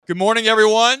Good morning,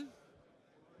 everyone.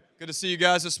 Good to see you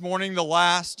guys this morning, the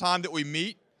last time that we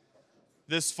meet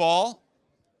this fall.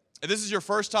 If this is your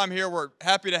first time here, we're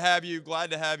happy to have you,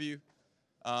 glad to have you.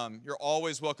 You're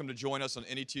always welcome to join us on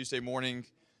any Tuesday morning.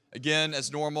 Again, as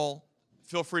normal,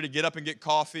 feel free to get up and get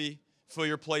coffee, fill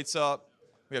your plates up.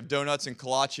 We have donuts and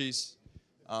kolaches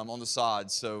on the side.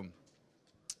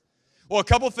 Well, a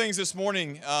couple things this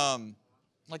morning.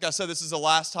 Like I said, this is the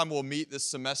last time we'll meet this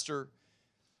semester.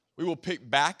 We will pick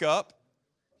back up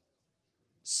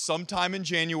sometime in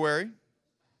January.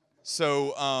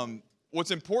 So what's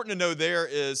important to know there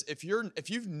is if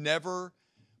you've never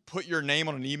put your name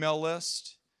on an email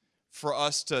list for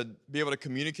us to be able to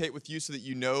communicate with you so that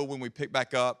you know when we pick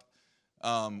back up,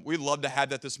 we'd love to have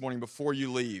that this morning before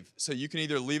you leave. So you can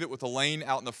either leave it with Elaine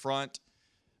out in the front.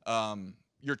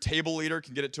 Your table leader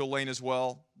can get it to Elaine as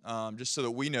well, just so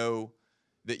that we know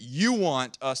that you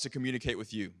want us to communicate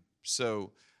with you.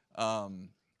 So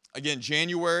again,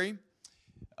 January,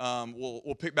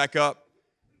 we'll pick back up.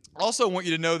 I also want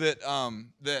you to know that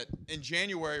that in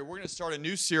January we're going to start a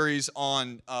new series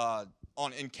on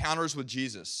encounters with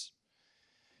Jesus.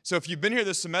 So if you've been here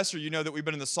this semester, you know that we've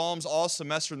been in the Psalms all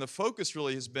semester, and the focus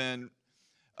really has been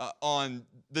on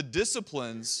the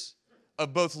disciplines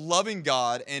of both loving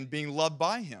God and being loved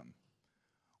by Him.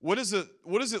 What does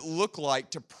it look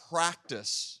like to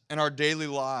practice in our daily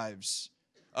lives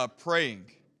praying?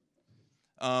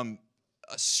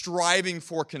 Striving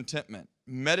for contentment,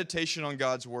 meditation on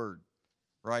God's Word,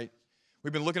 right?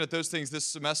 We've been looking at those things this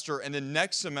semester, and then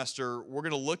next semester we're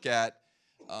going to look at,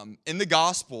 in the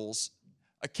Gospels,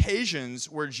 occasions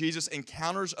where Jesus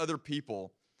encounters other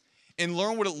people and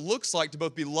learn what it looks like to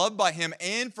both be loved by Him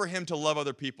and for Him to love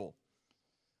other people.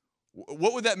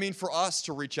 What would that mean for us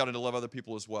to reach out and to love other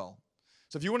people as well?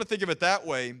 So if you want to think of it that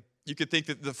way, you could think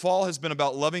that the fall has been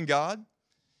about loving God,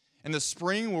 and the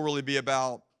spring will really be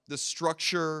about the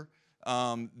structure,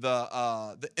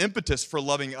 the impetus for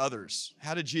loving others.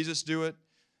 How did Jesus do it?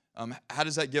 How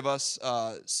does that give us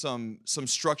some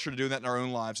structure to do that in our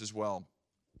own lives as well?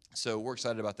 So we're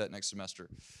excited about that next semester.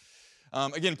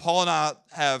 Again, Paul and I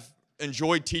have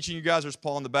enjoyed teaching you guys. There's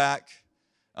Paul in the back.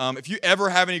 If you ever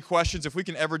have any questions, if we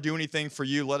can ever do anything for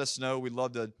you, let us know. We'd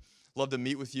love to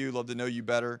meet with you, love to know you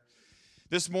better.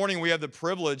 This morning we have the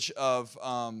privilege of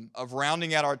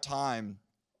rounding out our time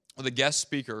with a guest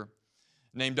speaker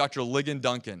named Dr. Ligon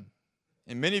Duncan.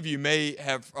 And many of you may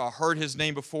have heard his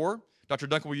name before. Dr.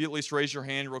 Duncan, will you at least raise your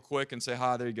hand real quick and say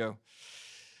hi? There you go.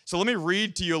 So let me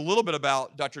read to you a little bit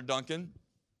about Dr. Duncan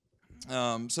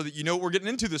so that you know what we're getting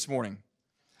into this morning.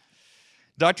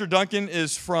 Dr. Duncan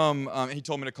is from, he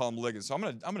told me to call him Ligon, so I'm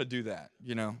gonna do that,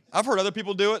 you know. I've heard other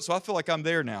people do it, so I feel like I'm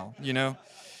there now, you know.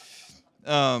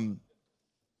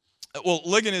 Well,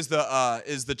 Ligon is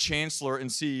the chancellor and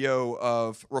CEO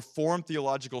of Reformed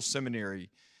Theological Seminary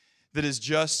that has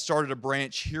just started a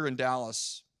branch here in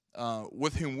Dallas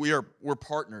with whom we're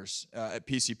partners at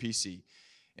PCPC.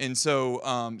 And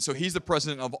so he's the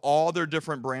president of all their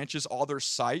different branches, all their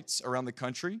sites around the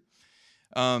country.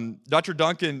 Dr.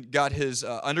 Duncan got his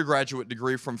undergraduate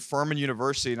degree from Furman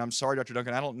University, and I'm sorry, Dr.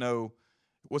 Duncan, I don't know,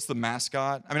 what's the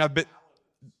mascot? I mean, I've been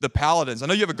the Paladins. I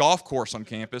know you have a golf course on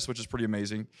campus, which is pretty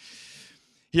amazing.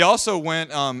 He also went,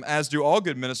 as do all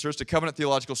good ministers, to Covenant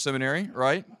Theological Seminary,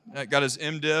 right? Got his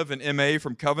MDiv and MA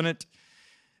from Covenant,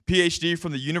 PhD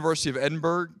from the University of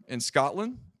Edinburgh in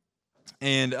Scotland.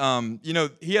 And,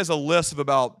 he has a list of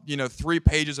about, 3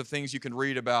 pages of things you can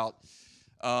read about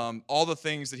all the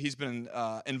things that he's been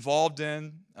involved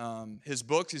in. His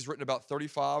books, he's written about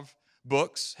 35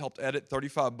 books, helped edit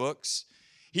 35 books.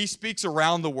 He speaks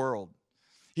around the world.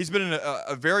 He's been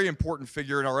a very important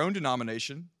figure in our own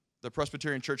denomination, the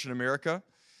Presbyterian Church in America.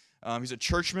 He's a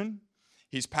churchman.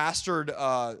 He's pastored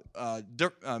a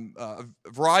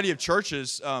variety of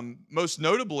churches. Most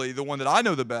notably, the one that I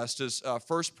know the best is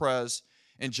First Pres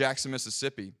in Jackson,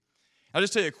 Mississippi. I'll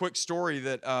just tell you a quick story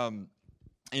that,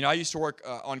 I used to work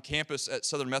on campus at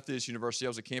Southern Methodist University. I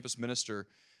was a campus minister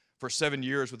for 7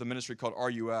 years with a ministry called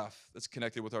RUF that's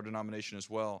connected with our denomination as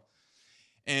well.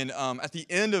 And at the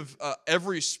end of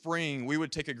every spring, we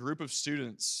would take a group of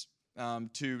students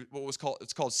to what was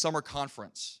called summer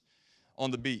conference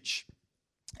on the beach.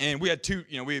 And we had to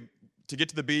get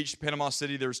to the beach, Panama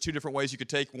City, there's 2 different ways you could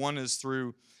take. One is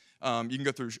through, you can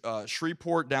go through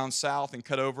Shreveport down south and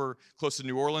cut over close to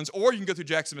New Orleans, or you can go through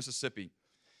Jackson, Mississippi.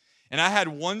 And I had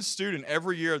one student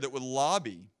every year that would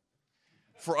lobby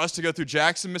for us to go through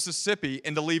Jackson, Mississippi,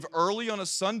 and to leave early on a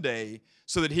Sunday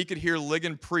so that he could hear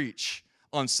Ligon preach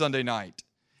on Sunday night.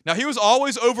 Now, he was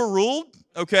always overruled,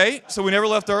 okay, so we never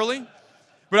left early.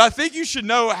 But I think you should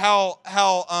know how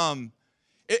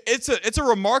it's a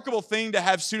remarkable thing to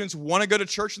have students want to go to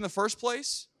church in the first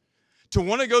place, to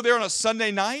want to go there on a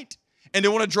Sunday night, and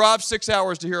to want to drive 6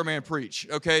 hours to hear a man preach.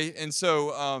 Okay, and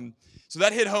so so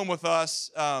that hit home with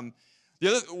us.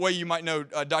 The other way you might know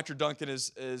Dr. Duncan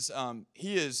is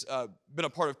he has been a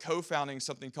part of co-founding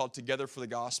something called Together for the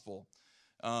Gospel.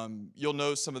 You'll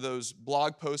know some of those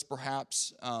blog posts,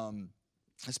 perhaps.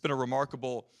 It's been a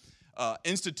remarkable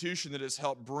institution that has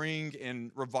helped bring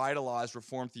and revitalize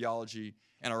Reformed theology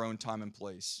in our own time and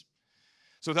place.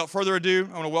 So without further ado,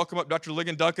 I want to welcome up Dr.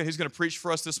 Ligon Duncan. He's going to preach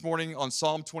for us this morning on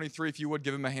Psalm 23. If you would,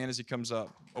 give him a hand as he comes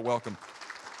up. A welcome.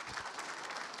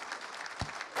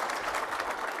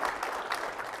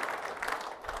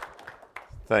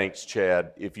 Thanks,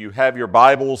 Chad. If you have your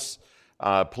Bibles,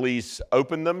 please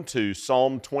open them to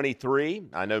Psalm 23.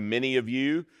 I know many of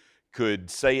you could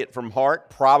say it from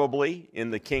heart, probably in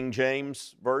the King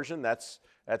James Version. That's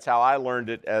how I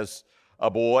learned it as a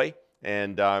boy,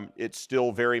 and it's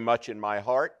still very much in my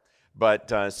heart.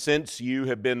 But since you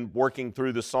have been working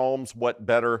through the Psalms, what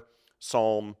better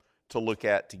psalm to look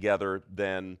at together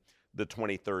than the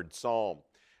 23rd Psalm?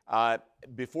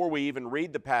 Before we even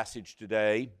read the passage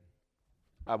today,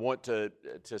 I want to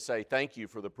say thank you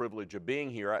for the privilege of being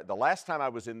here. The last time I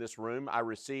was in this room, I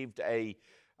received an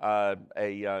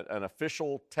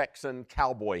official Texan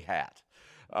cowboy hat,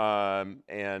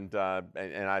 and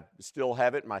I still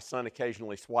have it. My son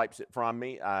occasionally swipes it from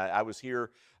me. I was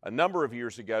here a number of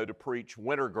years ago to preach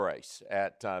Winter Grace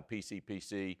at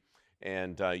PCPC,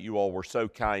 and you all were so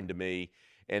kind to me.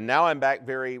 And now I'm back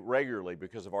very regularly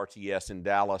because of RTS in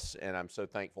Dallas, and I'm so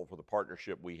thankful for the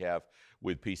partnership we have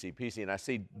with PCPC. And I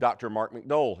see Dr. Mark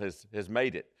McDowell has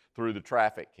made it through the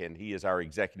traffic, and he is our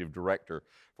executive director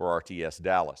for RTS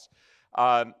Dallas.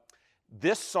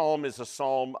 This psalm is a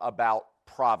psalm about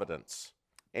providence,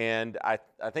 and I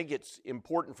think it's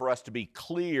important for us to be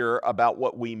clear about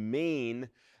what we mean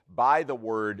by the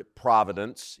word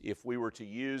providence. If we were to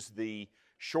use the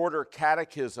shorter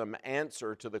catechism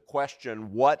answer to the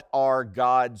question, what are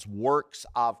God's works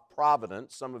of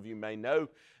providence? Some of you may know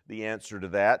the answer to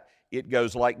that. It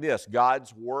goes like this: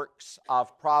 God's works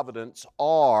of providence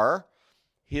are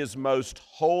His most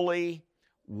holy,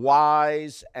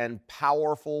 wise, and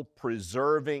powerful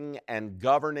preserving and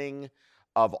governing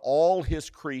of all His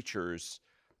creatures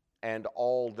and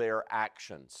all their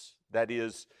actions. That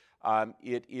is,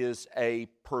 it is a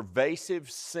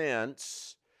pervasive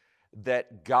sense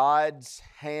that God's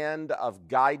hand of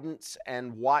guidance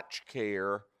and watch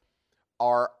care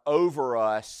are over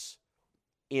us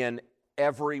in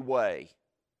every way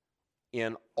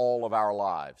in all of our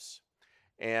lives.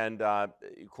 And of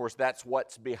course, that's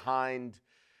what's behind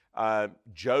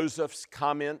Joseph's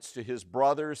comments to his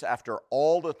brothers after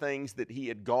all the things that he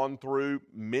had gone through,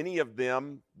 many of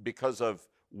them because of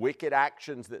wicked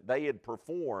actions that they had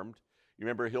performed. You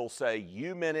remember, he'll say,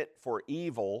 "You meant it for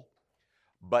evil,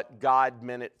 but God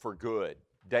meant it for good."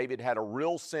 David had a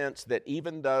real sense that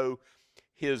even though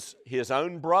his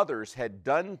own brothers had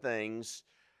done things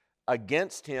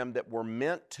against him that were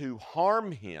meant to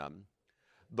harm him,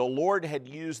 the Lord had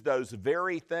used those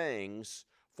very things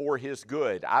for his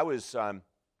good. I was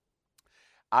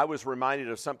reminded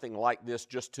of something like this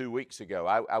just 2 weeks ago.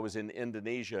 I was in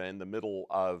Indonesia in the middle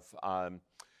of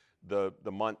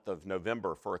the month of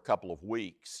November for a couple of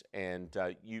weeks, and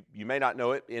you may not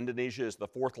know it, Indonesia is the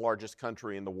 4th largest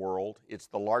country in the world. It's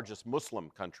the largest Muslim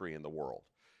country in the world.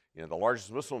 You know, the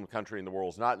largest Muslim country in the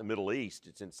world is not in the Middle East,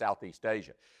 it's in Southeast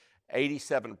Asia.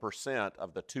 87%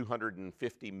 of the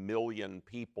 250 million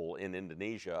people in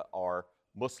Indonesia are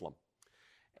Muslim.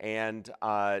 And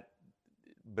the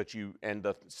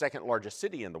second largest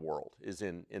city in the world is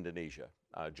in Indonesia,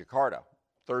 Jakarta.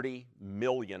 30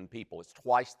 million people. It's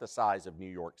twice the size of New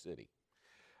York City.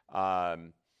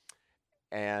 And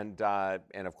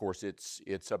of course,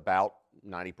 it's about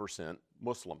 90%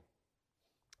 Muslim.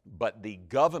 But the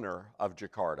governor of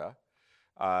Jakarta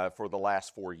for the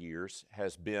last 4 years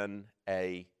has been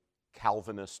a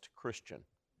Calvinist Christian.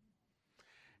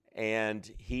 And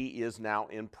he is now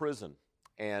in prison.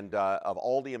 And of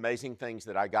all the amazing things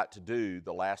that I got to do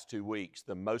the last 2 weeks,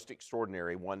 the most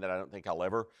extraordinary one that I don't think I'll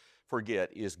ever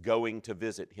forget is going to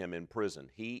visit him in prison.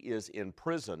 He is in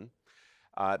prison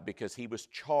because he was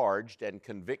charged and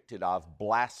convicted of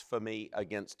blasphemy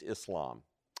against Islam.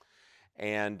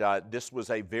 And this was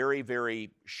a very,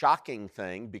 very shocking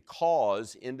thing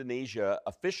because Indonesia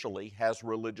officially has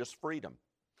religious freedom.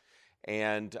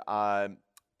 And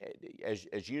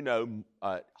as you know,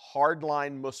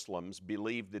 hardline Muslims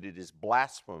believe that it is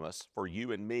blasphemous for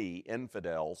you and me,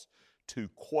 infidels, to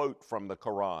quote from the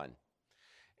Quran.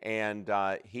 And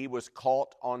he was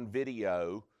caught on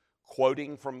video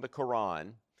quoting from the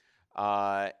Quran,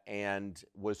 and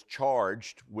was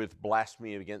charged with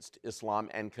blasphemy against Islam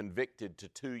and convicted to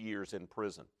 2 years in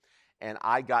prison. And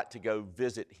I got to go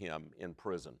visit him in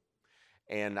prison.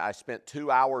 And I spent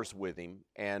 2 hours with him,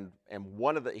 and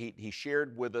one of he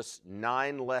shared with us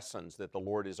 9 lessons that the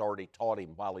Lord has already taught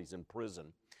him while he's in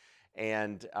prison.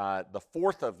 And the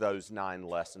fourth of those 9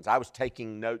 lessons, I was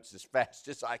taking notes as fast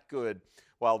as I could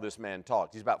while this man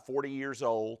talked. He's about 40 years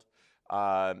old.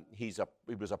 He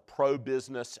was a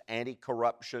pro-business,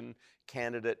 anti-corruption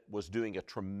candidate, was doing a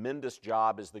tremendous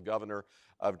job as the governor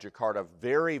of Jakarta,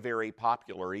 very, very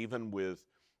popular, even with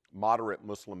moderate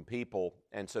Muslim people.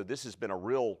 And so this has been a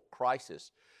real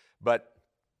crisis. But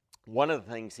one of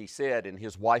the things he said, and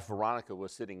his wife Veronica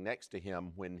was sitting next to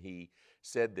him when he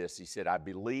said this, he said, I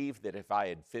believe that if I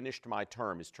had finished my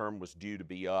term, his term was due to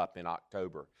be up in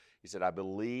October. He said, I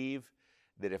believe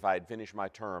that if I had finished my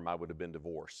term, I would have been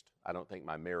divorced. I don't think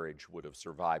my marriage would have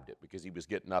survived it, because he was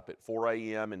getting up at 4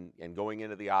 a.m. and going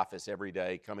into the office every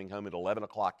day, coming home at 11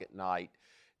 o'clock at night,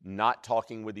 not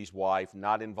talking with his wife,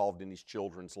 not involved in his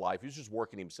children's life. He was just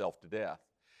working himself to death.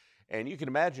 And you can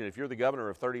imagine, if you're the governor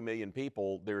of 30 million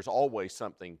people, there's always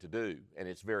something to do, and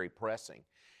it's very pressing.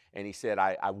 And he said,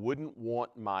 I wouldn't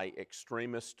want my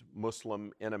extremist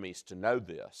Muslim enemies to know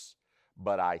this,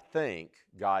 but I think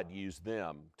God used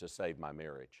them to save my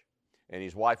marriage. And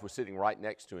his wife was sitting right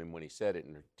next to him when he said it,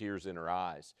 and tears in her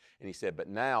eyes. And he said, but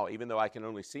now, even though I can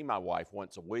only see my wife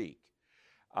once a week,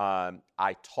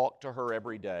 I talk to her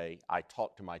every day. I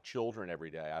talk to my children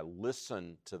every day. I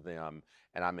listen to them,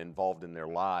 and I'm involved in their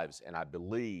lives. And I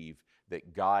believe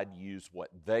that God used what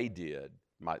they did,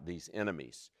 these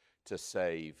enemies, to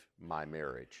save my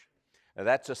marriage. Now,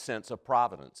 that's a sense of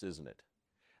providence, isn't it?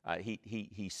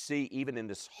 He see, even in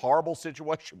this horrible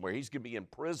situation where he's going to be in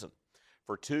prison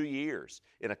for 2 years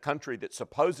in a country that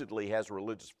supposedly has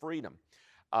religious freedom,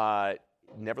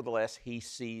 nevertheless, he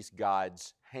sees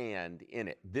God's hand in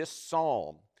it. This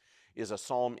psalm is a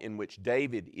psalm in which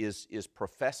David is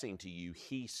professing to you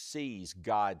he sees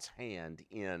God's hand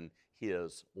in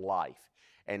his life.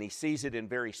 And he sees it in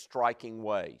very striking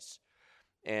ways.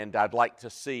 And I'd like to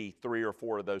see 3 or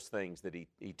 4 of those things that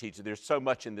he teaches. There's so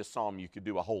much in this psalm, you could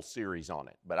do a whole series on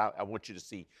it. But I want you to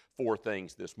see 4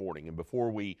 things this morning. And before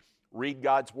we read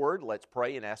God's word, let's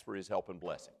pray and ask for his help and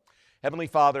blessing. Heavenly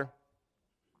Father,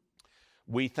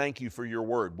 we thank you for your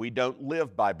word. We don't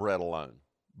live by bread alone,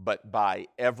 but by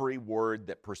every word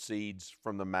that proceeds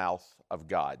from the mouth of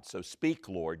God. So speak,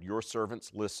 Lord, your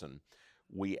servants listen.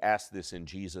 We ask this in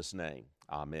Jesus' name.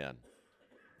 Amen.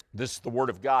 This is the word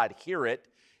of God. Hear it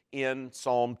in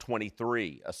Psalm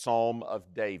 23, a psalm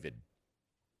of David.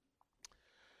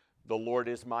 The Lord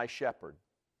is my shepherd.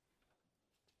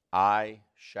 I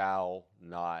shall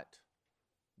not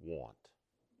want.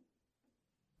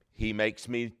 He makes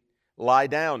me lie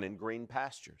down in green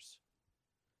pastures.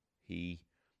 He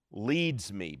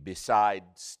leads me beside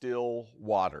still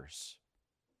waters.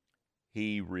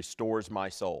 He restores my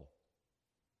soul.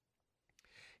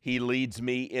 He leads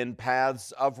me in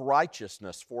paths of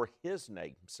righteousness for his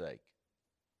name's sake.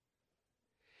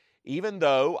 Even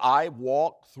though I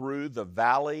walk through the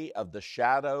valley of the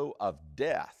shadow of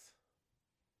death,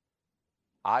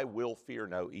 I will fear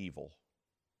no evil.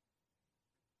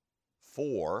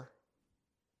 For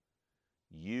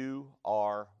you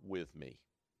are with me.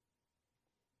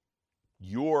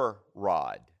 Your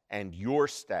rod and your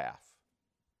staff,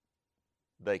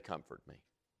 they comfort me.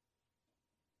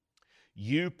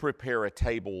 You prepare a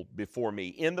table before me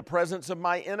in the presence of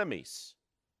my enemies.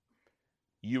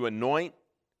 You anoint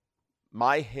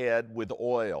my head with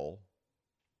oil.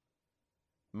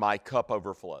 My cup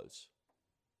overflows.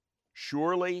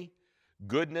 Surely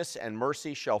goodness and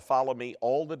mercy shall follow me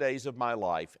all the days of my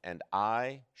life, and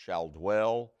I shall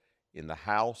dwell in the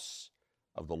house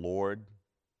of the Lord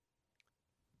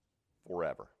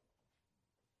forever.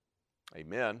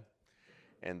 Amen.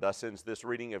 And thus ends this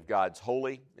reading of God's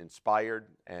holy, inspired,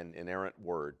 and inerrant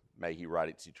word. May he write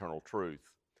its eternal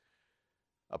truth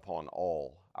upon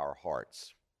all our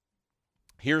hearts.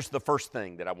 Here's the first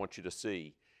thing that I want you to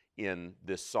see in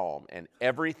this psalm, and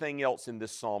everything else in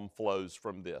this psalm flows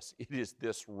from this. It is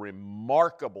this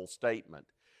remarkable statement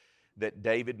that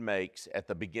David makes at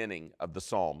the beginning of the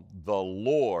psalm. The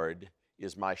Lord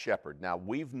is my shepherd. Now,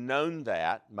 we've known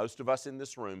that. Most of us in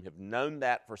this room have known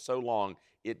that for so long,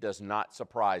 it does not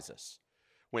surprise us.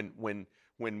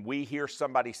 When we hear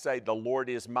somebody say, the Lord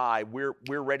is my, we're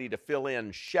ready to fill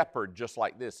in shepherd just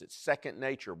like this. It's second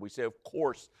nature. We say, of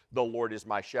course, the Lord is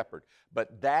my shepherd.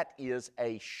 But that is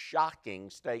a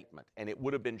shocking statement. And it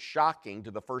would have been shocking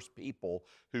to the first people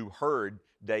who heard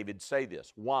David say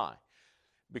this. Why?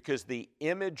 because the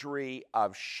imagery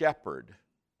of shepherd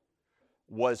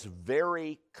was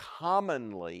very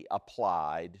commonly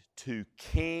applied to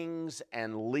kings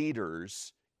and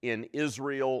leaders in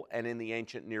Israel and in the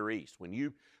ancient Near East. When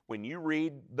you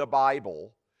read the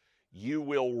Bible, you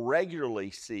will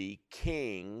regularly see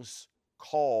kings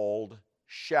called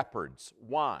shepherds.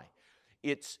 Why?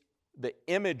 The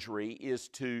imagery is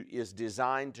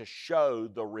designed to show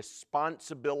the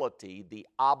responsibility, the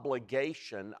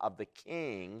obligation of the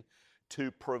king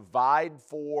to provide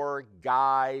for,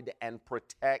 guide, and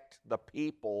protect the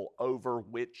people over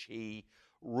which he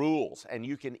rules. And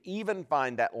you can even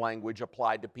find that language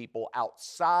applied to people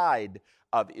outside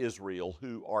of Israel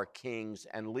who are kings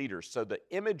and leaders. So the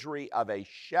imagery of a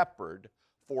shepherd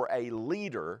for a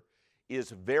leader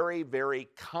is very, very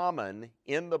common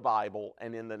in the Bible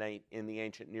and in the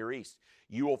ancient Near East.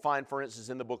 You will find, for instance,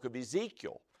 in the book of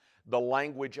Ezekiel, the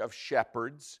language of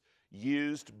shepherds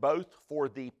used both for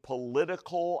the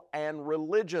political and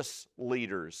religious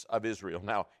leaders of Israel.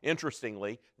 Now,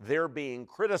 interestingly, they're being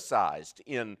criticized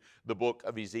in the book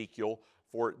of Ezekiel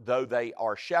for, though they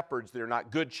are shepherds, they're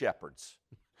not good shepherds.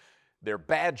 They're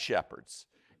bad shepherds.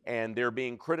 And they're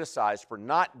being criticized for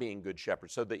not being good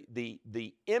shepherds. So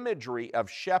the imagery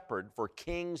of shepherd for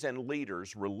kings and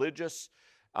leaders, religious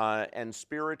and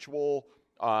spiritual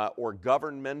or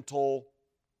governmental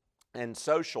and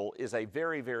social, is a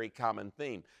very, very common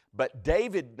theme. But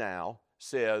David now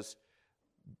says,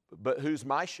 but who's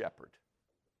my shepherd?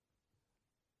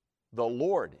 The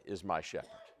Lord is my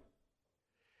shepherd.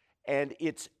 And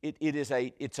it's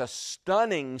a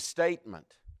stunning statement.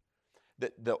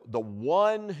 The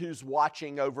one who's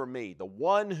watching over me, the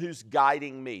one who's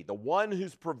guiding me, the one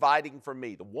who's providing for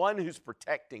me, the one who's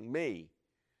protecting me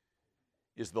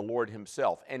is the Lord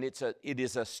himself. And it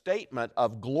is a statement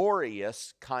of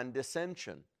glorious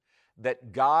condescension,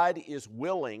 that God is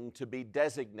willing to be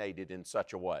designated in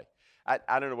such a way.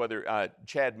 I don't know whether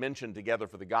Chad mentioned Together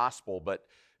for the Gospel, but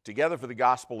Together for the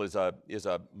Gospel is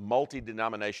a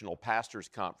multi-denominational pastors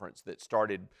conference that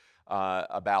started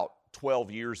about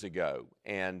 12 years ago,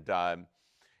 and a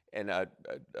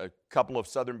couple of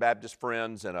Southern Baptist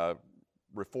friends and a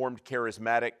Reformed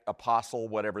Charismatic apostle,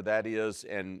 whatever that is,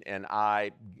 and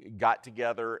I got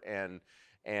together and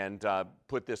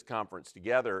put this conference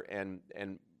together, and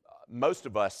most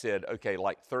of us said, okay,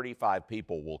 like 35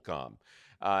 people will come.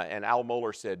 And Al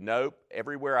Mohler said, nope,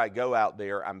 everywhere I go out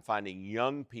there, I'm finding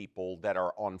young people that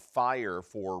are on fire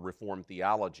for Reformed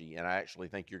theology, and I actually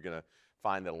think you're going to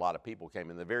find that a lot of people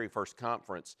came. In the very first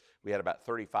conference, we had about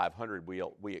 3,500.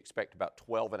 We expect about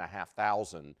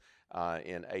 12,500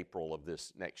 in April of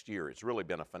this next year. It's really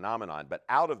been a phenomenon. But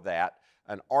out of that,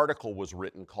 an article was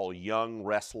written called Young,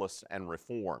 Restless, and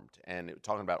Reformed. And it was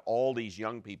talking about all these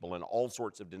young people in all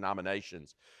sorts of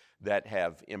denominations that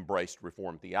have embraced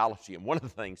Reformed theology. And one of the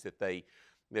things that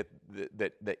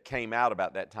came out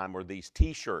about that time were these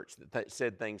T-shirts that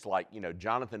said things like,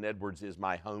 Jonathan Edwards is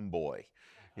my homeboy,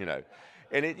 And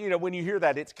when you hear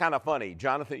that, it's kind of funny.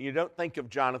 Jonathan, you don't think of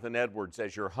Jonathan Edwards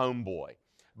as your homeboy,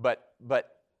 but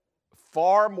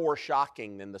far more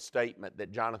shocking than the statement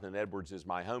that Jonathan Edwards is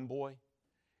my homeboy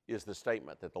is the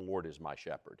statement that the Lord is my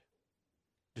shepherd.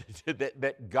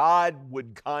 that God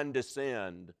would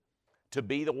condescend to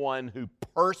be the one who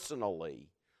personally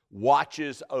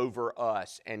watches over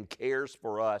us and cares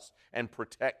for us and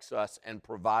protects us and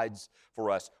provides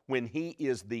for us. When He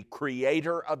is the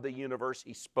creator of the universe,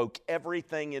 He spoke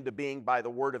everything into being by the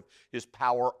word of His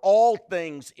power. All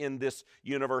things in this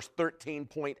universe,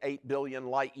 13.8 billion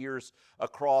light years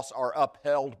across, are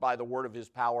upheld by the word of His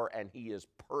power, and He is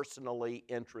personally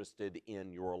interested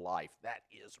in your life. That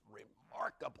is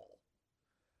remarkable.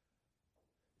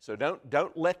 So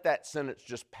don't let that sentence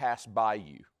just pass by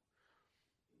you.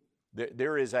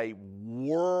 There is a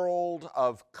world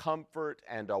of comfort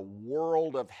and a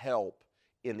world of help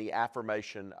in the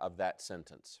affirmation of that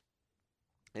sentence.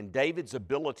 And David's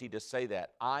ability to say that,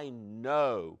 I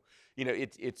know,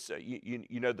 it's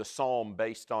the song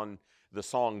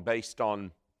based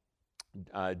on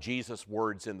Jesus'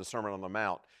 words in the Sermon on the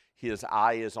Mount. His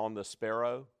eye is on the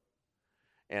sparrow,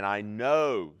 and I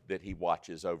know that He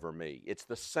watches over me. It's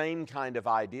the same kind of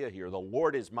idea here. The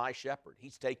Lord is my shepherd.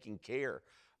 He's taking care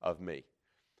of me.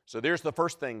 So there's the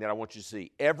first thing that I want you to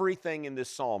see. Everything in this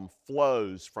psalm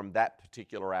flows from that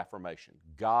particular affirmation.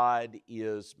 God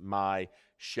is my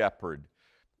shepherd,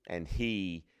 and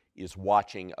He is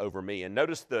watching over me. And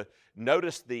notice the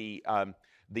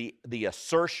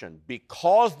assertion,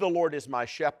 because the Lord is my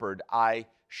shepherd, I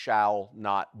shall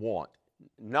not want.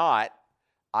 Not,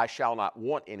 I shall not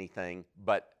want anything,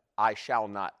 but I shall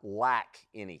not lack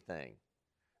anything.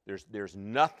 There's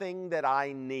nothing that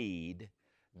I need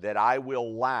that I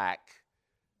will lack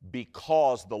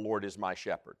because the Lord is my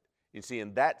shepherd. You see,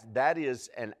 and that is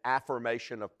an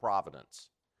affirmation of providence.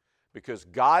 Because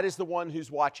God is the one who's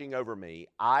watching over me,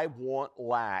 I won't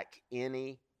lack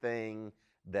anything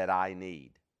that I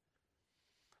need.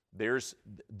 There's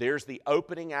the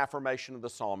opening affirmation of the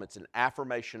psalm. It's an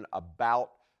affirmation about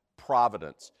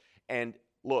providence. And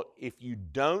look, if you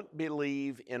don't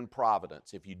believe in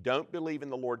providence, if you don't believe in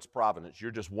the Lord's providence, you're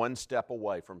just one step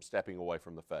away from stepping away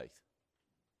from the faith.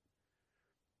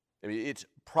 I mean,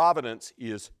 providence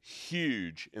is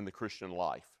huge in the Christian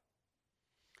life.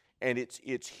 And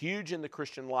it's huge in the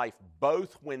Christian life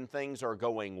both when things are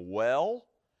going well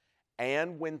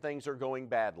and when things are going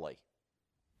badly.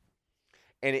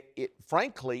 And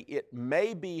frankly, it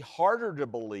may be harder to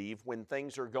believe when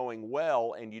things are going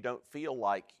well and you don't feel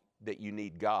like that you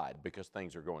need God because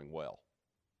things are going well.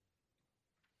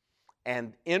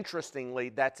 And interestingly,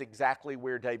 that's exactly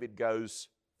where David goes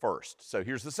first. So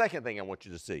here's the second thing I want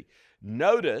you to see.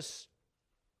 Notice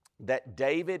that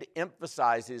David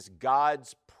emphasizes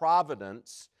God's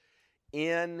providence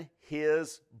in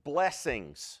his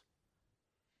blessings.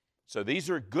 So these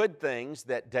are good things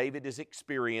that David is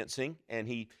experiencing, and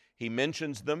he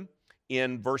mentions them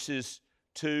in verses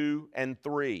 2 and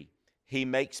 3. He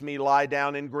makes me lie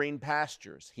down in green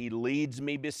pastures. He leads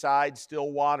me beside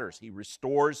still waters. He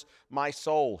restores my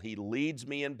soul. He leads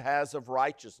me in paths of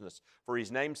righteousness for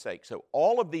his name's sake. So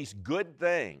all of these good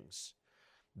things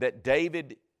that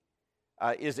David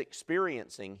is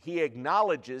experiencing, he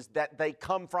acknowledges that they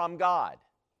come from God.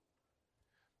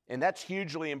 And that's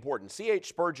hugely important. C.H.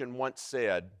 Spurgeon once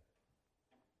said,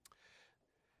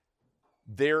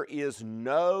 there is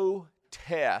no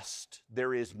test,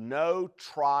 there is no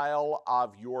trial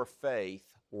of your faith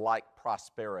like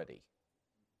prosperity.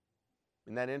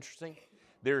 Isn't that interesting?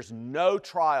 There's no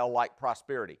trial like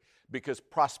prosperity, because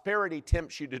prosperity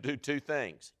tempts you to do two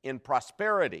things. In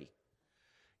prosperity,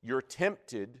 you're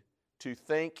tempted to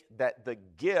think that the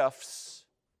gifts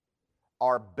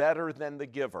are better than the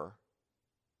giver,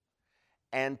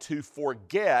 and to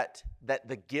forget that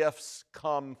the gifts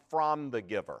come from the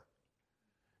giver.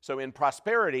 So in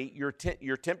prosperity, you're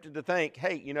tempted to think,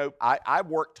 hey, I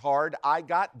worked hard, I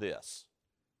got this.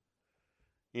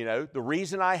 The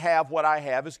reason I have what I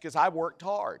have is because I worked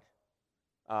hard.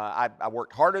 I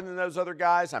worked harder than those other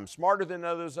guys. I'm smarter than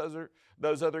those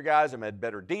other guys. I've had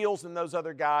better deals than those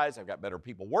other guys. I've got better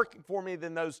people working for me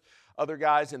than those other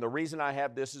guys. And the reason I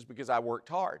have this is because I worked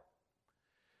hard.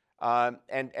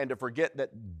 And to forget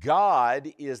that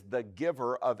God is the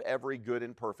giver of every good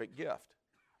and perfect gift.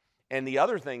 And the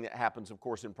other thing that happens, of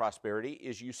course, in prosperity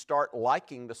is you start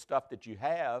liking the stuff that you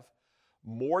have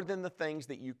more than the things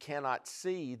that you cannot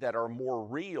see that are more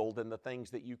real than the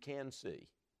things that you can see.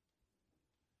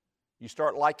 You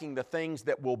start liking the things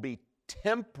that will be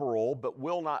temporal but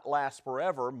will not last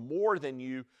forever more than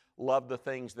you love the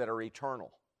things that are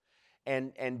eternal.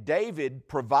 And David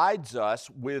provides us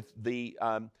with the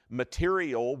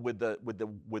material, with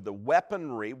the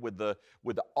weaponry, with the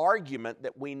argument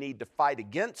that we need to fight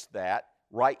against that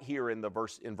right here in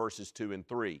verses 2 and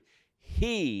 3.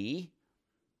 He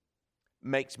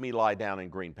makes me lie down in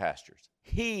green pastures.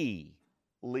 He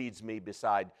leads me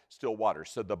beside still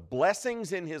waters. So the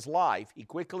blessings in his life, he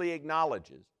quickly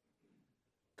acknowledges,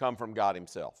 come from God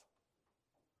himself.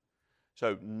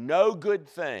 So no good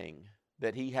thing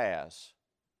that he has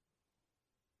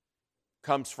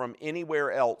comes from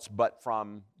anywhere else but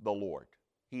from the Lord.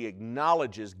 He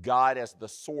acknowledges God as the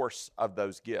source of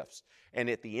those gifts. And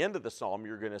at the end of the psalm,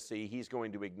 you're going to see he's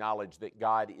going to acknowledge that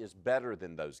God is better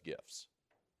than those gifts.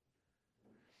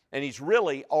 And he's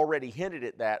really already hinted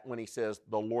at that when he says,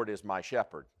 the Lord is my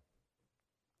shepherd.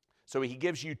 So he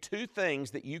gives you two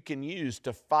things that you can use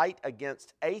to fight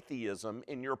against atheism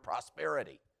in your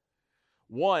prosperity.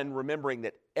 One, remembering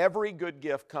that every good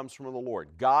gift comes from the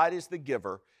Lord. God is the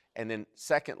giver. And then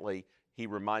secondly, he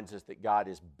reminds us that God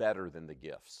is better than the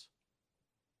gifts.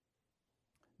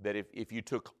 That if you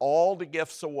took all the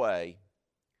gifts away,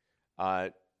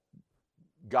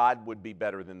 God would be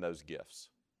better than those gifts.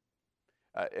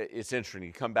 It's interesting.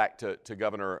 You come back to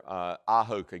Governor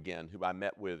Ahok again, who I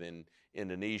met with in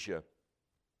Indonesia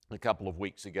a couple of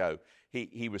weeks ago.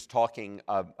 He was talking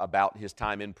about his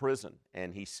time in prison,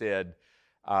 and he said,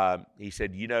 I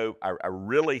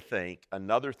really think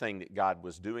another thing that God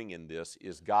was doing in this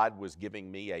is God was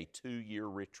giving me a 2-year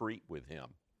retreat with him.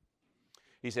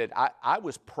 He said, I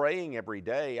was praying every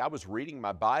day. I was reading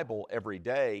my Bible every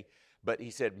day, but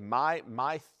he said,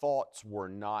 my thoughts were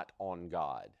not on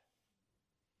God.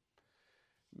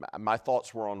 My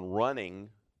thoughts were on running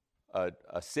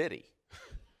a city.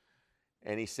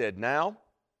 And he said, now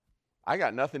I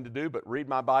got nothing to do but read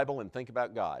my Bible and think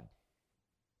about God.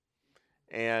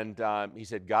 And he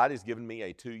said, God has given me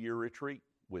a 2-year retreat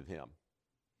with him.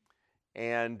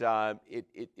 And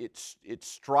it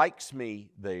strikes me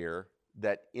there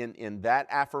that in that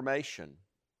affirmation,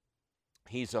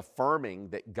 he's affirming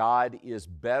that God is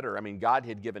better. I mean, God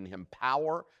had given him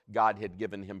power. God had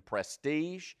given him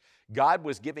prestige. God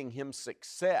was giving him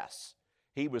success.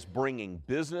 He was bringing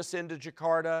business into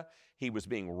Jakarta. He was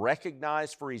being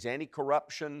recognized for his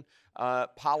anti-corruption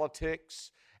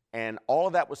politics. And all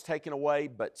of that was taken away,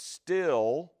 but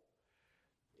still,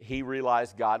 he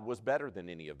realized God was better than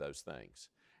any of those things.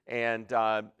 And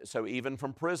so even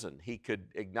from prison, he could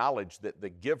acknowledge that the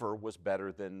giver was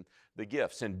better than the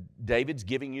gifts. And David's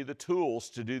giving you the tools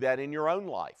to do that in your own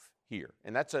life here.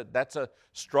 And that's a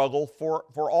struggle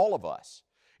for all of us.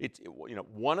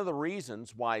 One of the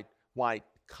reasons why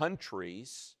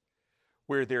countries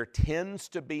where there tends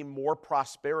to be more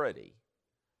prosperity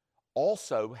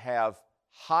also have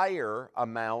higher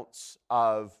amounts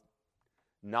of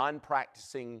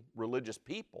non-practicing religious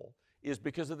people is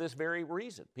because of this very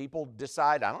reason. People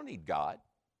decide, I don't need God.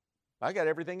 I got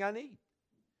everything I need.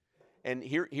 And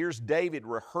here's David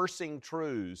rehearsing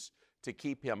truths to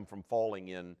keep him from falling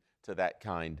into that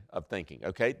kind of thinking.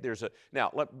 Okay,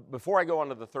 before I go on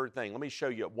to the third thing, let me show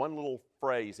you one little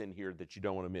phrase in here that you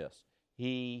don't want to miss.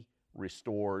 He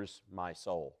restores my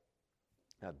soul.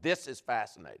 Now, this is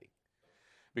fascinating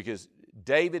because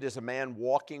David, as a man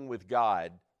walking with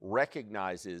God,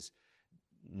 recognizes,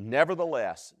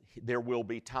 nevertheless, there will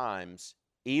be times,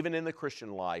 even in the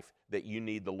Christian life, that you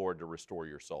need the Lord to restore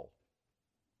your soul.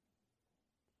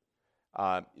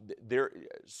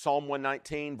 Psalm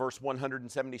 119, verse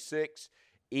 176,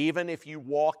 even if you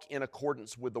walk in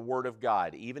accordance with the Word of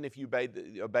God, even if you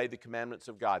obey the commandments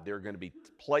of God, there are going to be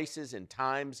places and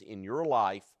times in your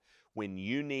life when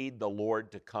you need the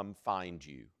Lord to come find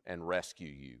you and rescue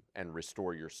you and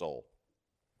restore your soul.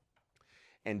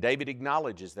 And David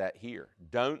acknowledges that here.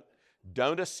 Don't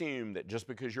assume that just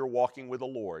because you're walking with the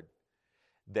Lord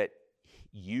that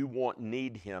you won't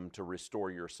need Him to restore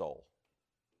your soul.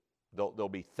 There'll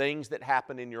be things that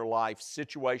happen in your life,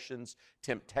 situations,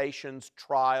 temptations,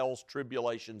 trials,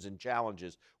 tribulations, and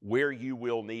challenges where you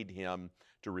will need Him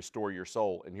to restore your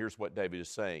soul. And here's what David is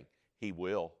saying. He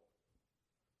will.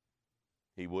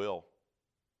 He will.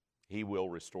 He will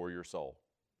restore your soul.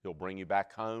 He'll bring you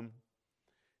back home.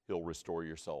 He'll restore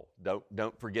your soul.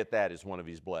 Don't forget that as one of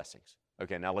His blessings.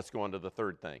 Okay, now let's go on to the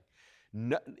third thing.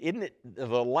 Isn't it,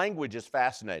 the language is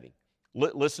fascinating.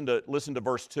 Listen to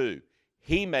verse 2.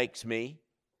 He makes me.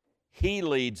 He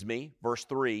leads me. Verse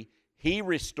 3. He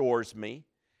restores me.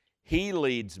 He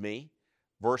leads me.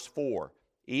 Verse 4.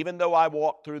 Even though I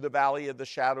walk through the valley of the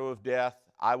shadow of death,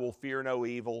 I will fear no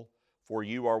evil, for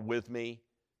you are with me.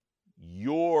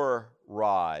 Your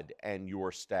rod and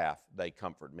your staff, they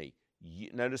comfort me.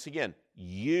 Notice again,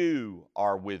 you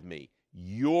are with me.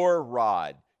 Your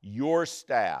rod, your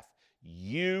staff,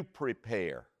 you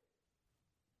prepare.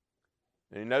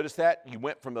 And you notice that? You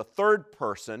went from the third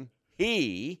person,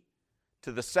 he,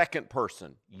 to the second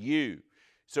person, you.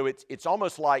 So it's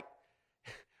almost like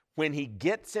when he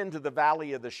gets into the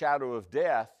valley of the shadow of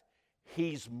death,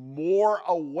 he's more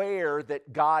aware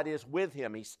that God is with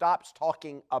him. He stops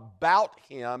talking about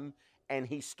him and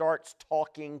he starts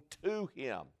talking to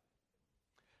him.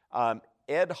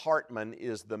 Ed Hartman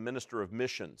is the minister of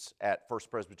missions at First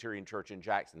Presbyterian Church in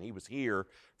Jackson. He was here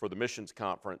for the missions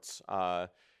conference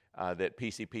that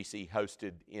PCPC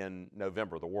hosted in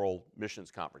November, the World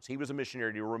Missions Conference. He was a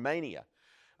missionary to Romania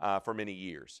for many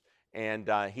years. And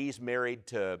he's married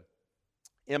to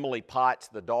Emily Potts,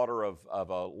 the daughter of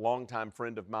a longtime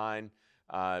friend of mine,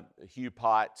 Hugh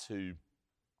Potts, who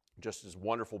just is a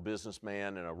wonderful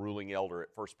businessman and a ruling elder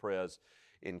at First Pres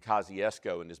in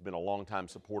Kosciuszko, and has been a longtime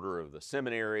supporter of the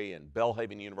seminary and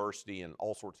Belhaven University and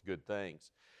all sorts of good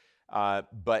things.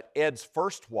 But Ed's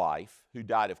first wife, who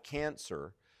died of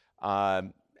cancer,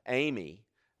 Amy,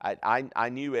 I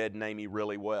knew Ed and Amy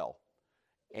really well.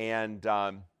 And,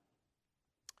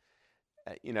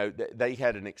 they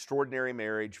had an extraordinary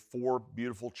marriage, 4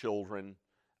 beautiful children,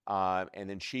 and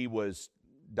then she was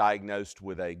diagnosed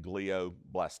with a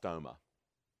glioblastoma.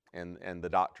 And the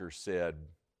doctor said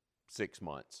 6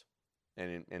 months.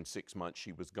 And in 6 months,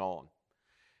 she was gone.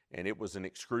 And it was an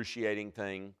excruciating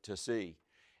thing to see.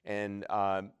 And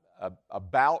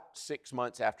about 6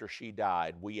 months after she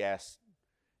died, we asked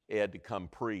Ed to come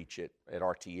preach at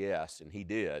RTS, and he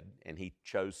did, and he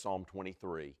chose Psalm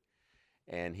 23.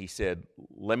 And he said,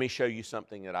 let me show you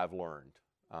something that I've learned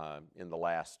in the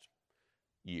last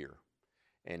year.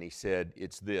 And he said,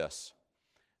 it's this,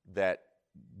 that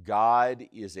God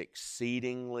is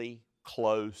exceedingly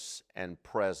close and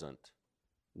present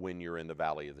when you're in the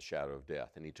valley of the shadow of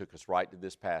death. And he took us right to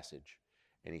this passage,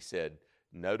 and he said,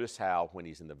 notice how when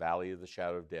he's in the valley of the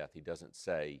shadow of death, he doesn't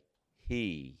say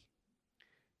he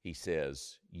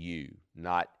says you,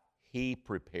 not he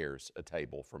prepares a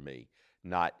table for me,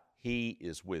 not he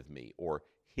is with me, or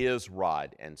his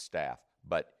rod and staff,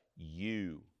 but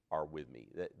you are with me.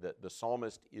 The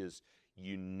psalmist is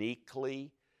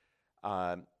uniquely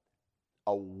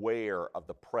aware of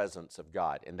the presence of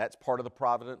God, and that's part of the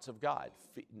providence of God,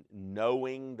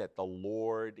 knowing that the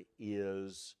Lord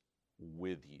is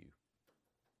with you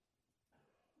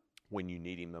when you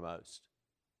need Him the most.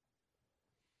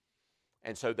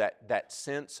 And so that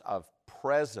sense of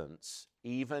presence,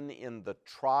 even in the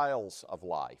trials of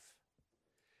life,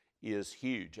 is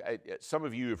huge. Some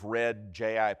of you have read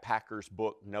J.I. Packer's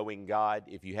book, Knowing God.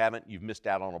 If you haven't, you've missed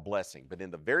out on a blessing. But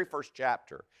in the very first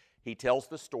chapter, he tells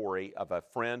the story of a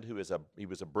friend who was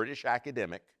a British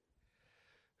academic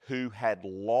who had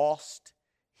lost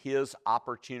his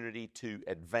opportunity to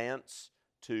advance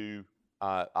to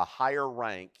a higher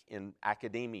rank in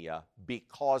academia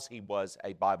because he was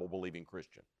a Bible-believing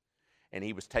Christian. And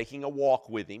he was taking a walk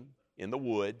with him in the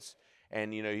woods,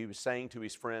 and he was saying to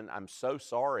his friend, I'm so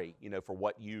sorry, for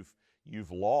what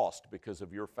you've lost because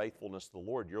of your faithfulness to the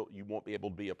Lord. You won't be able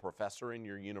to be a professor in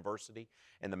your university.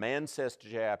 And the man says to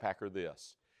J.I. Packer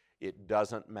this, it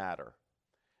doesn't matter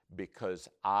because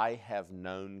I have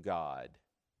known God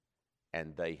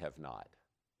and they have not.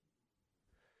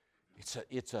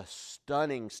 It's a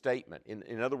stunning statement.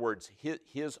 In other words,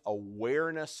 his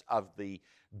awareness of the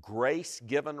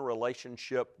grace-given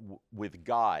relationship with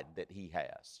God that he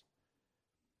has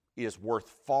is worth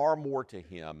far more to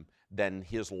him than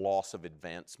his loss of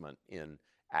advancement in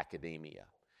academia.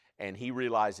 And he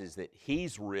realizes that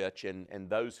he's rich, and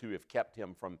those who have kept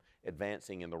him from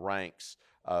advancing in the ranks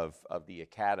of the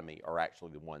academy are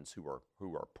actually the ones who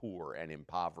are poor and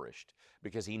impoverished,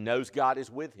 because he knows God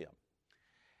is with him.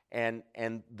 And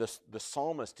the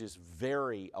psalmist is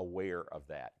very aware of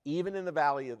that. Even in the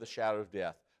valley of the shadow of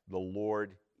death, the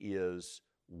Lord is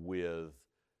with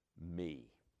me.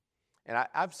 And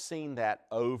I've seen that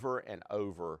over and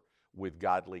over with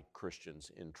godly Christians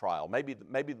in trial. Maybe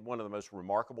one of the most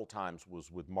remarkable times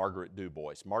was with Margaret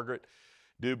DuBois. Margaret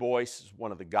DuBois is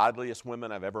one of the godliest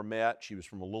women I've ever met. She was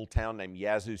from a little town named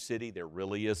Yazoo City. There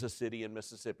really is a city in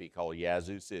Mississippi called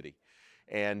Yazoo City.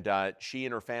 And she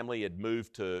and her family had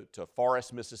moved to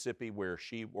Forest, Mississippi,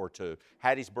 or to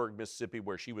Hattiesburg, Mississippi,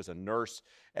 where she was a nurse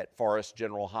at Forest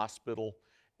General Hospital.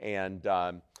 And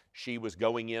she was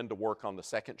going in to work on the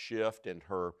second shift, and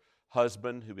her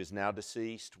husband, who is now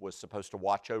deceased, was supposed to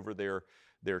watch over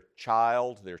their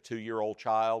child, their 2-year-old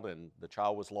child, and the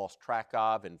child was lost track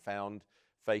of and found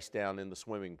face down in the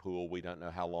swimming pool we don't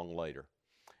know how long later.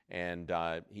 And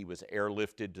he was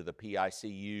airlifted to the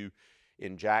PICU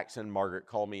in Jackson. Margaret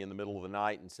called me in the middle of the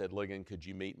night and said, Ligon, could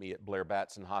you meet me at Blair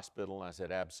Batson Hospital? And I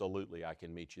said, absolutely, I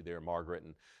can meet you there, Margaret.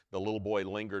 And the little boy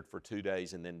lingered for 2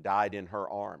 days and then died in her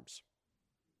arms.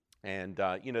 And,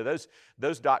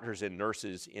 those doctors and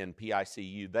nurses in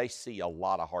PICU, they see a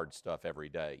lot of hard stuff every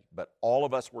day. But all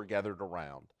of us were gathered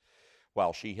around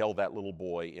while she held that little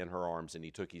boy in her arms and he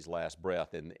took his last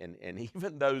breath. And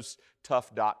even those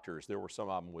tough doctors, there were some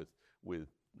of them with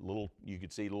little, you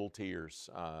could see little tears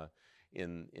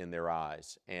in their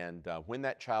eyes. And when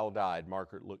that child died,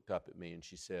 Margaret looked up at me and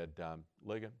she said,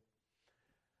 Ligon,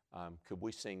 could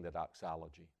we sing the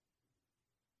doxology?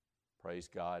 Praise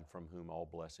God from whom all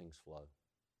blessings flow.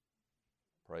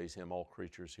 Praise Him, all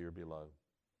creatures here below.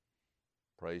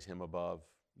 Praise Him above,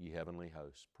 ye heavenly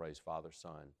hosts. Praise Father,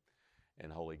 Son,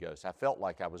 and Holy Ghost. I felt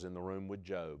like I was in the room with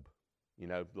Job.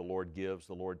 The Lord gives,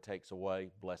 the Lord takes away.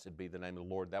 Blessed be the name of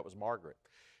the Lord. That was Margaret.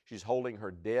 She's holding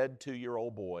her dead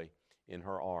 2-year-old boy in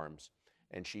her arms,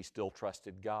 and she still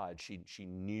trusted God. She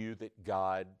knew that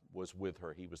God was with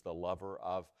her. He was the lover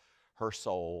of her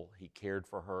soul. He cared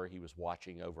for her. He was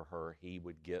watching over her. He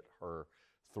would get her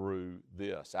through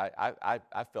this.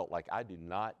 I felt like I do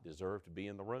not deserve to be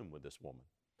in the room with this woman.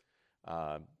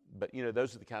 But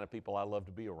those are the kind of people I love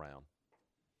to be around.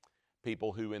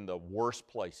 People who in the worst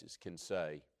places can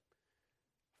say,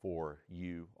 for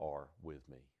you are with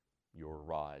me, your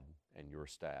rod and your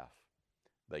staff,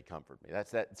 they comfort me.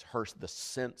 That's the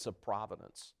sense of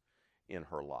providence in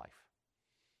her life.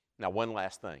 Now, one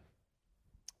last thing.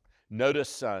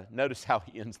 Notice how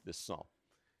he ends this psalm.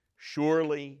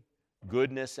 Surely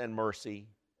goodness and mercy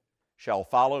shall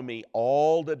follow me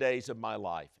all the days of my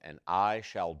life, and I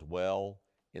shall dwell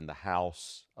in the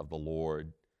house of the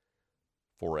Lord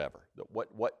forever.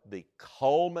 What the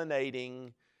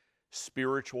culminating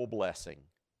spiritual blessing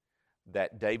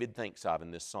that David thinks of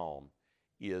in this psalm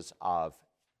is of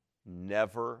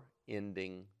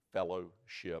never-ending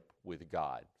fellowship with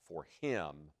God. For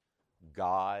him,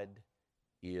 God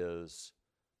is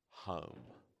home.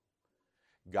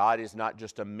 God is not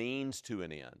just a means to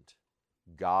an end.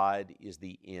 God is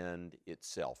the end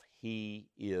itself. He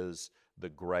is the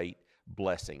great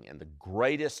blessing. And the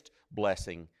greatest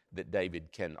blessing that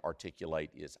David can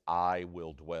articulate is, I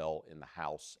will dwell in the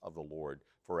house of the Lord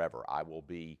forever. I will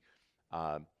be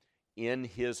in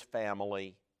his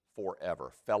family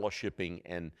forever, fellowshipping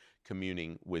and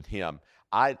communing with him.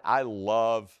 I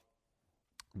love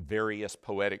various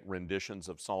poetic renditions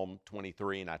of Psalm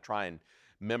 23, and I try and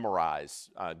memorize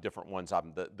different ones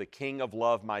of them. The King of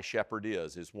Love, my shepherd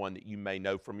is one that you may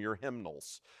know from your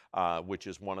hymnals, which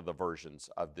is one of the versions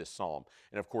of this psalm.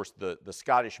 And of course, the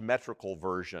Scottish metrical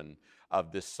version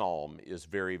of this psalm is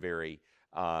very, very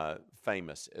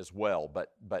famous as well.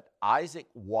 But Isaac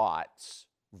Watts'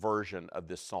 version of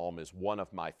this psalm is one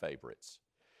of my favorites.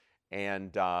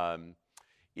 And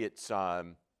it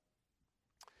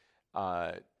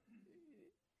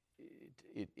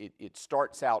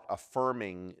starts out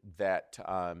affirming that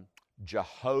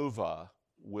Jehovah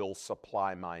will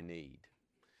supply my need.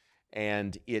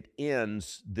 And it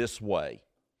ends this way.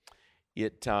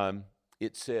 It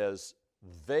says,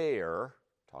 there,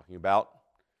 talking about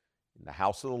in the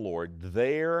house of the Lord,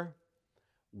 there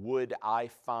would I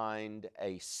find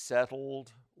a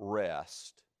settled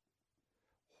rest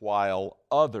while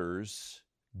others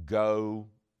go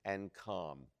and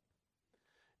come,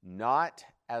 not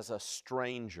as a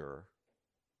stranger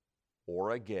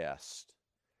or a guest,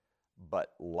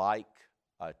 but like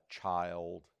a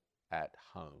child at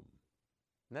home.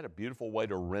 Isn't that a beautiful way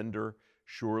to render,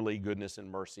 surely goodness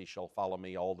and mercy shall follow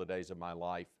me all the days of my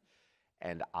life,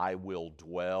 and I will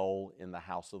dwell in the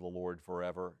house of the Lord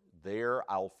forever. There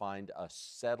I'll find a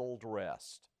settled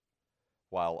rest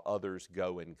while others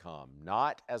go and come,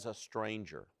 not as a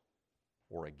stranger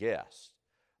or a guest,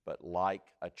 but like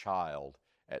a child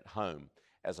at home.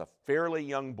 As a fairly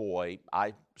young boy,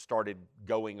 I started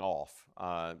going off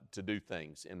to do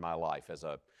things in my life. As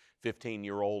a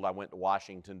 15-year-old, I went to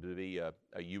Washington to be a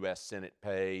U.S. Senate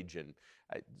page, and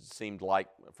it seemed like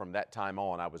from that time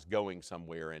on I was going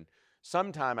somewhere. And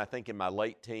sometime, I think in my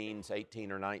late teens,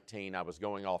 18 or 19, I was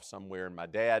going off somewhere, and my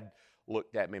dad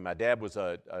looked at me. My dad was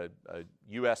a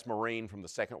U.S. Marine from the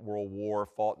Second World War,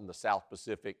 fought in the South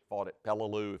Pacific, fought at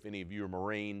Peleliu. If any of you are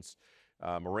Marines,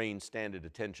 Marines stand at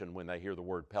attention when they hear the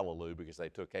word Peleliu because they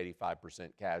took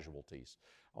 85% casualties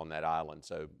on that island.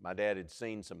 So my dad had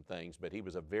seen some things, but he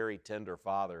was a very tender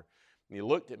father. And he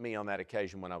looked at me on that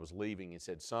occasion when I was leaving and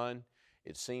said, "Son,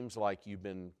 it seems like you've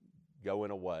been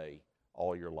going away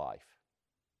all your life.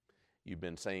 You've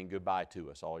been saying goodbye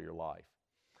to us all your life."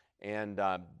 And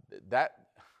that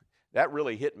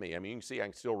really hit me. I mean, you can see I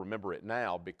can still remember it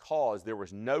now, because there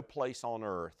was no place on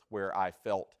earth where I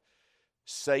felt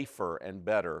safer and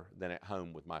better than at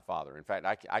home with my father. In fact,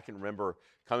 I can remember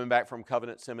coming back from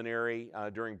Covenant Seminary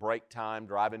during break time,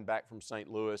 driving back from St.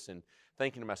 Louis, and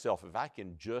thinking to myself, if I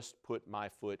can just put my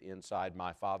foot inside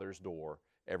my father's door,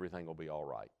 everything will be all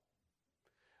right.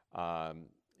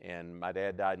 And my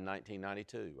dad died in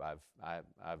 1992.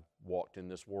 I've walked in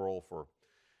this world for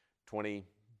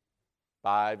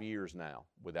 25 years now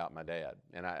without my dad,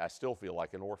 and I still feel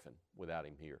like an orphan without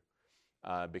him here,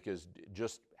 because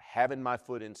just having my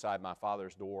foot inside my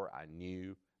father's door, I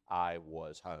knew I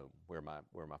was home. Where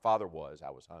my father was,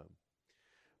 I was home.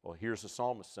 Well, here's the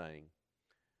psalmist saying,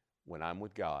 when I'm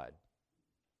with God,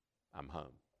 I'm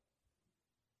home.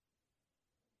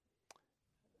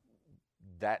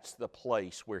 That's the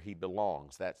place where he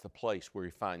belongs. That's the place where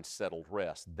he finds settled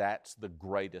rest. That's the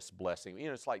greatest blessing. You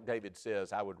know, it's like David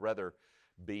says, I would rather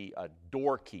be a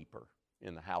doorkeeper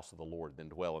in the house of the Lord than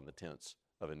dwell in the tents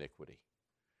of iniquity.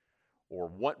 Or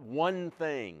what one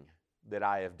thing that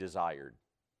I have desired,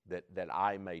 that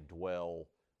I may dwell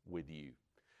with you.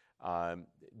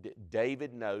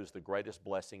 David knows the greatest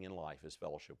blessing in life is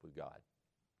fellowship with God.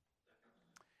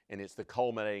 And it's the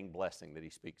culminating blessing that he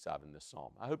speaks of in this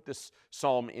psalm. I hope this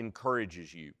psalm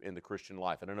encourages you in the Christian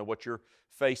life. I don't know what you're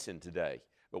facing today,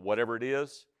 but whatever it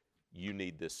is, you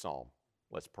need this psalm.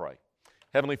 Let's pray.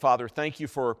 Heavenly Father, thank you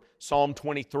for Psalm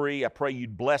 23. I pray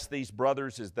you'd bless these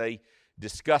brothers as they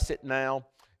discuss it now,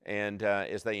 and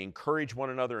as they encourage one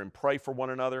another and pray for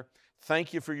one another.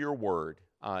 Thank you for your word.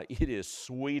 It is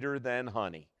sweeter than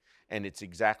honey, and it's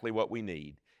exactly what we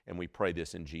need. And we pray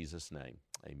this in Jesus' name.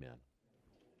 Amen.